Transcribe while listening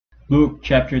Luke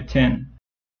chapter 10.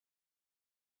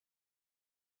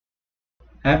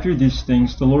 After these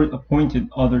things the Lord appointed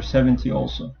other 70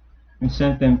 also, and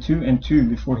sent them 2 and 2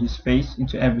 before his face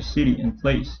into every city and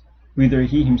place, whither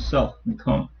he himself would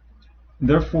come.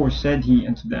 Therefore said he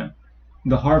unto them,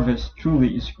 The harvest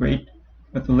truly is great,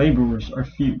 but the laborers are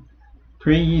few.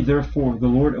 Pray ye therefore the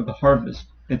Lord of the harvest,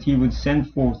 that he would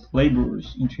send forth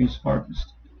laborers into his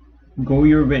harvest. Go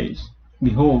your ways.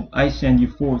 Behold, I send you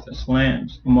forth as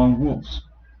lambs among wolves.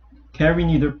 Carry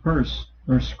neither purse,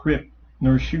 nor scrip,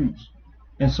 nor shoes,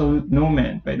 and salute no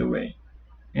man by the way.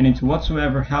 And into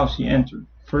whatsoever house ye enter,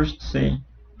 first say,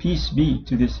 Peace be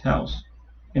to this house.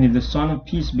 And if the Son of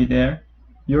Peace be there,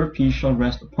 your peace shall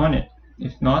rest upon it.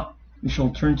 If not, we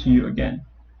shall turn to you again.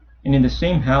 And in the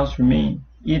same house remain,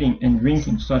 eating and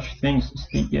drinking such things as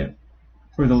they give.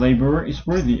 For the laborer is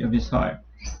worthy of his hire.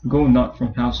 Go not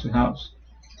from house to house.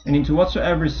 And into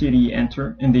whatsoever city ye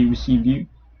enter, and they receive you,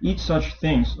 eat such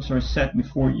things as are set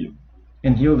before you,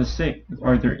 and heal the sick that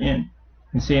are therein,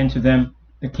 and say unto them,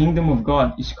 The kingdom of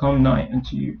God is come nigh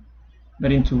unto you.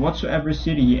 But into whatsoever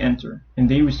city ye enter, and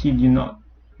they receive you not,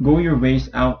 go your ways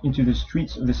out into the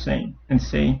streets of the same, and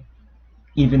say,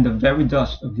 Even the very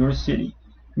dust of your city,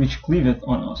 which cleaveth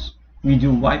on us, we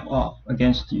do wipe off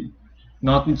against you.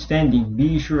 Notwithstanding, be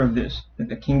ye sure of this, that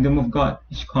the kingdom of God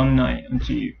is come nigh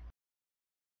unto you.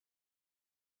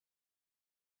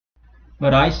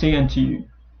 But I say unto you,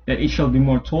 that it shall be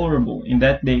more tolerable in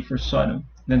that day for Sodom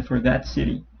than for that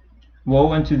city.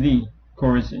 Woe unto thee,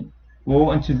 Chorazin! Woe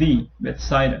unto thee,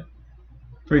 Bethsaida!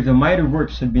 For if the mighty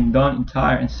works had been done in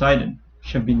Tyre and Sidon,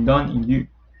 which have been done in you,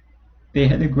 they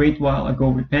had a great while ago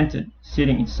repented,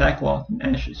 sitting in sackcloth and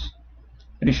ashes.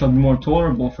 But it shall be more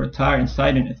tolerable for Tyre and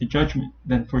Sidon at the judgment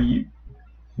than for you.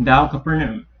 And thou,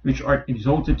 Capernaum, which art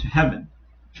exalted to heaven,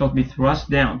 shalt be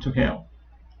thrust down to hell.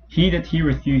 He that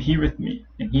heareth you heareth me,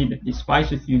 and he that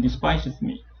despiseth you despiseth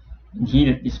me, and he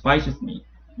that despiseth me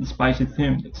despiseth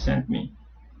him that sent me.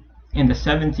 And the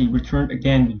 70 returned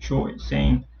again with joy,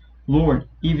 saying, Lord,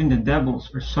 even the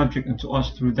devils are subject unto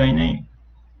us through thy name.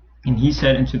 And he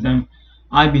said unto them,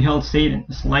 I beheld Satan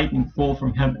as lightning fall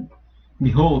from heaven.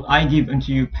 Behold, I give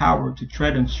unto you power to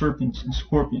tread on serpents and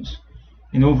scorpions,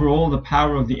 and over all the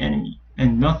power of the enemy,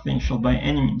 and nothing shall by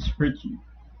any means hurt you.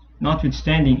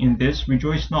 Notwithstanding in this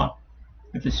rejoice not,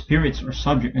 that the spirits are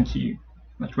subject unto you,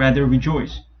 but rather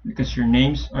rejoice, because your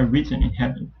names are written in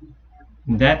heaven.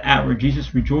 In that hour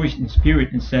Jesus rejoiced in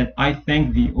spirit, and said, I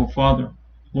thank thee, O Father,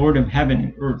 Lord of heaven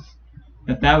and earth,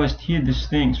 that thou hast hid these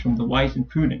things from the wise and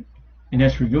prudent, and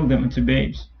hast revealed them unto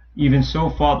babes. Even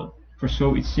so, Father, for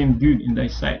so it seemed good in thy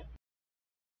sight.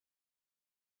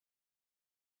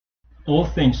 All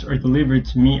things are delivered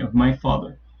to me of my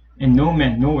Father, and no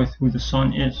man knoweth who the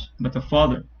Son is, but the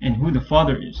Father, and who the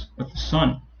Father is, but the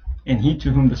Son, and he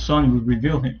to whom the Son will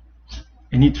reveal him.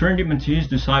 And he turned him unto his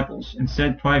disciples, and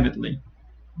said privately,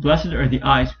 Blessed are the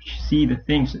eyes which see the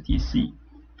things that ye see.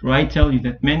 For I tell you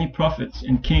that many prophets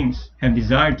and kings have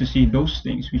desired to see those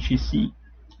things which ye see,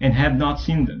 and have not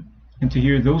seen them, and to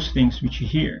hear those things which ye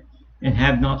hear, and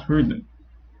have not heard them.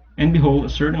 And behold, a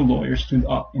certain lawyer stood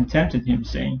up and tempted him,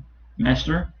 saying,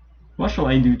 Master, what shall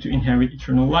I do to inherit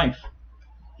eternal life?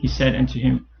 He said unto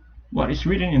him, What is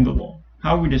written in the law?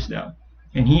 How readest thou?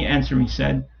 And he answering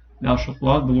said, Thou shalt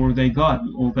love the Lord thy God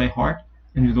with all thy heart,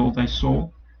 and with all thy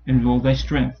soul, and with all thy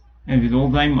strength, and with all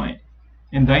thy might,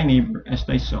 and thy neighbor as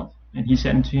thyself. And he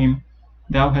said unto him,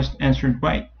 Thou hast answered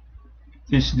right.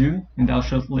 This do, and thou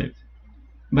shalt live.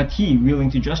 But he,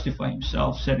 willing to justify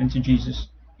himself, said unto Jesus,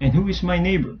 And who is my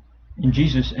neighbor? And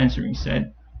Jesus answering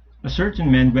said, A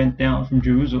certain man went down from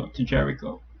Jerusalem to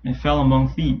Jericho, and fell among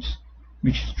thieves,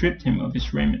 which stripped him of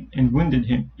his raiment, and wounded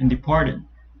him, and departed,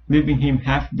 leaving him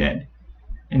half dead.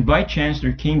 And by chance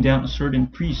there came down a certain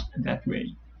priest that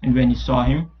way, and when he saw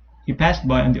him, he passed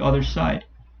by on the other side.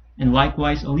 And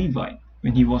likewise a Levite,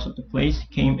 when he was at the place,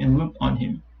 came and looked on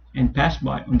him, and passed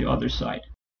by on the other side.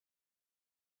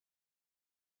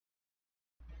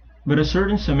 But a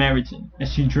certain Samaritan,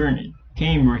 as he journeyed,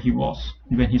 came where he was,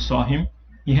 and when he saw him,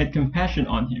 he had compassion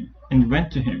on him, and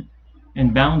went to him,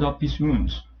 and bound up his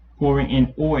wounds, pouring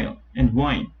in oil and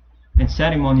wine, and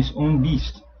set him on his own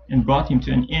beast, and brought him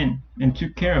to an inn, and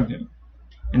took care of him.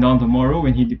 And on the morrow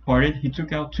when he departed, he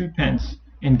took out 2 pence,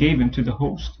 and gave him to the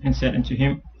host, and said unto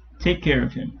him, Take care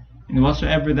of him, and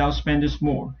whatsoever thou spendest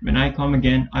more, when I come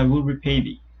again, I will repay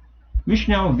thee. Which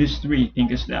now of these 3,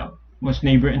 thinkest thou, was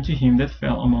neighbor unto him that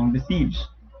fell among the thieves?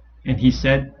 And he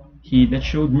said, He that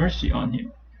showed mercy on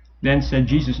him. Then said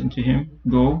Jesus unto him,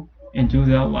 Go, and do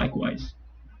thou likewise.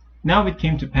 Now it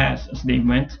came to pass, as they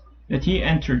went, that he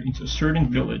entered into a certain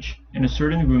village, and a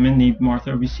certain woman named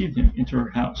Martha received him into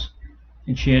her house.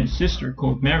 And she had a sister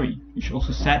called Mary, which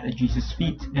also sat at Jesus'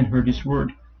 feet and heard his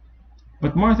word.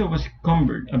 But Martha was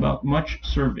cumbered about much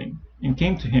serving, and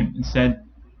came to him, and said,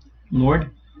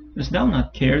 Lord, dost thou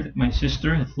not care that my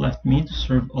sister hath left me to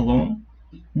serve alone?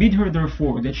 Bid her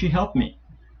therefore that she help me.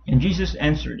 And Jesus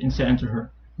answered and said unto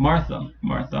her, Martha,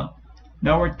 Martha,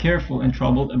 thou art careful and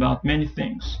troubled about many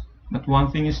things, but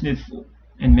one thing is needful,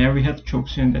 and Mary hath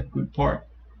chosen that good part,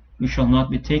 which shall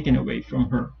not be taken away from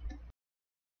her.